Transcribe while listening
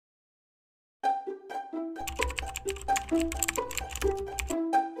Good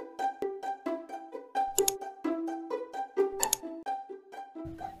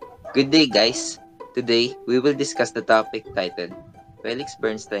day, guys. Today, we will discuss the topic titled Felix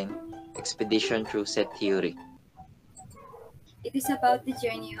Bernstein, Expedition Through Set Theory. It is about the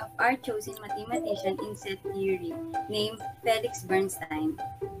journey of our chosen mathematician in set theory, named Felix Bernstein.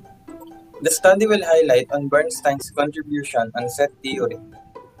 The study will highlight on Bernstein's contribution on set theory.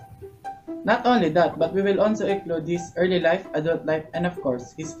 Not only that, but we will also include his early life, adult life, and of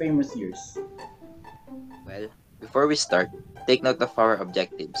course, his famous years. Well, before we start, take note of our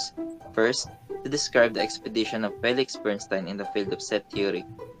objectives. First, to describe the expedition of Felix Bernstein in the field of set theory.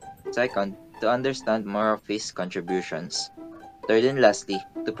 Second, to understand more of his contributions. Third and lastly,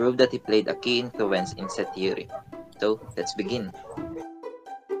 to prove that he played a key influence in set theory. So, let's begin.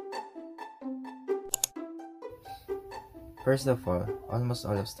 First of all, almost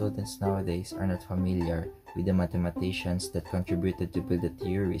all of students nowadays are not familiar with the mathematicians that contributed to build the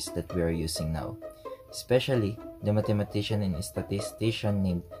theories that we are using now, especially the mathematician and statistician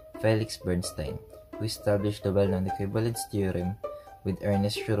named Felix Bernstein, who established the well-known Equivalent Theorem with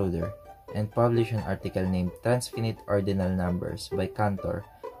Ernest Schroeder and published an article named Transfinite Ordinal Numbers by Cantor,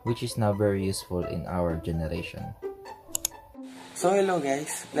 which is now very useful in our generation. So hello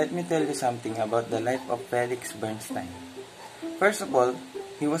guys, let me tell you something about the life of Felix Bernstein. First of all,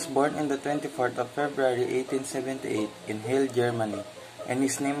 he was born on the 24th of February 1878 in Halle, Germany, and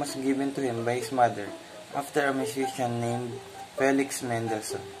his name was given to him by his mother after a musician named Felix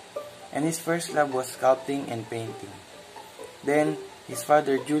Mendelssohn. And his first love was sculpting and painting. Then, his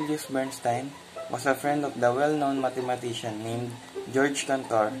father Julius Bernstein was a friend of the well-known mathematician named Georg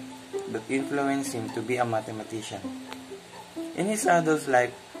Cantor that influenced him to be a mathematician. In his adult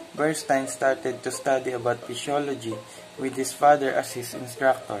life, Bernstein started to study about physiology with his father as his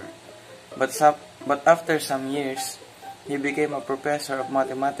instructor. But after some years, he became a professor of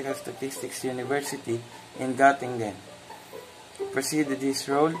mathematical statistics University in Göttingen, proceeded his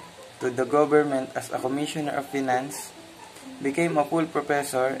role to the government as a commissioner of finance, became a full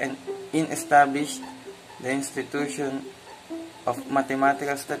professor and established the Institution of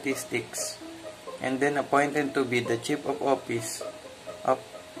Mathematical Statistics, and then appointed to be the chief of office of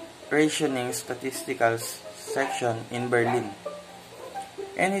Rationing Statistical Section in Berlin.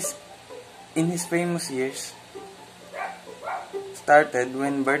 And in his famous years started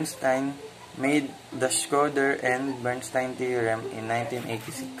when Bernstein made the Schroeder and Bernstein Theorem in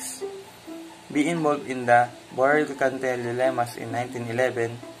 1986. Be involved in the Borel-Cantel dilemmas in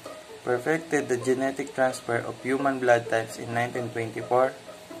 1911, perfected the genetic transfer of human blood types in 1924,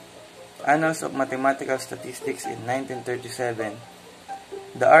 Annals of Mathematical Statistics in 1937,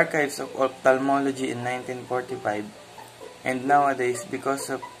 the Archives of Ophthalmology in 1945, and nowadays because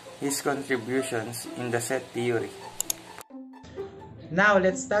of his contributions in the set theory. Now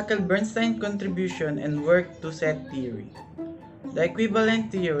let's tackle Bernstein's contribution and work to set theory, the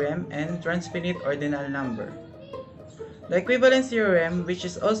Equivalent Theorem and Transfinite Ordinal Number. The Equivalent Theorem, which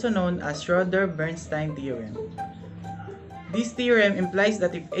is also known as Schroeder-Bernstein Theorem. This theorem implies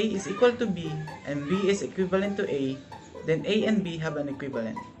that if A is equal to B and B is equivalent to A, then A and B have an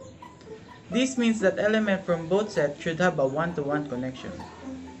equivalent. This means that elements from both sets should have a one-to-one connection.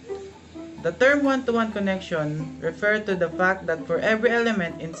 The term one-to-one connection refers to the fact that for every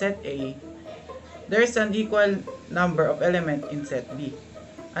element in set A, there is an equal number of elements in set B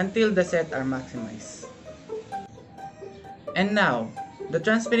until the set are maximized. And now, the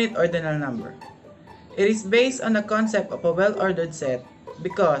transfinite ordinal number. It is based on the concept of a well-ordered set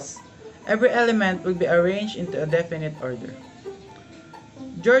because every element will be arranged into a definite order.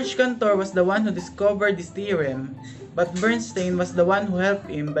 Georg Cantor was the one who discovered this theorem, but Bernstein was the one who helped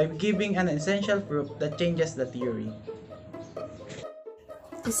him by giving an essential proof that changes the theory.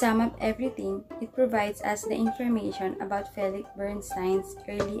 To sum up everything, it provides us the information about Felix Bernstein's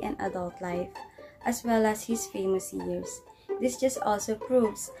early and adult life, as well as his famous years. This just also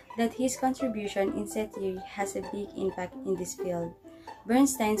proves that his contribution in set theory has a big impact in this field.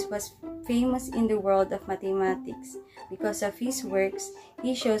 Bernstein was famous in the world of mathematics. Because of his works,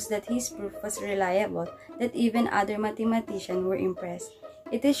 he shows that his proof was reliable, that even other mathematicians were impressed.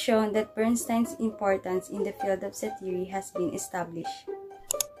 It is shown that Bernstein's importance in the field of set theory has been established.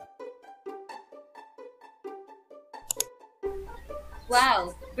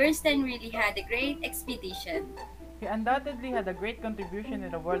 Wow! Bernstein really had a great expedition. He undoubtedly had a great contribution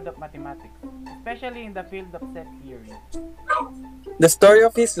in the world of mathematics, especially in the field of set theory. The story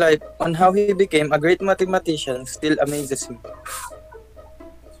of his life on how he became a great mathematician still amazes me.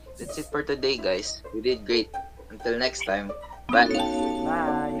 That's it for today, guys. We did great. Until next time, bye.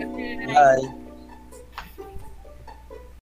 Bye! Bye!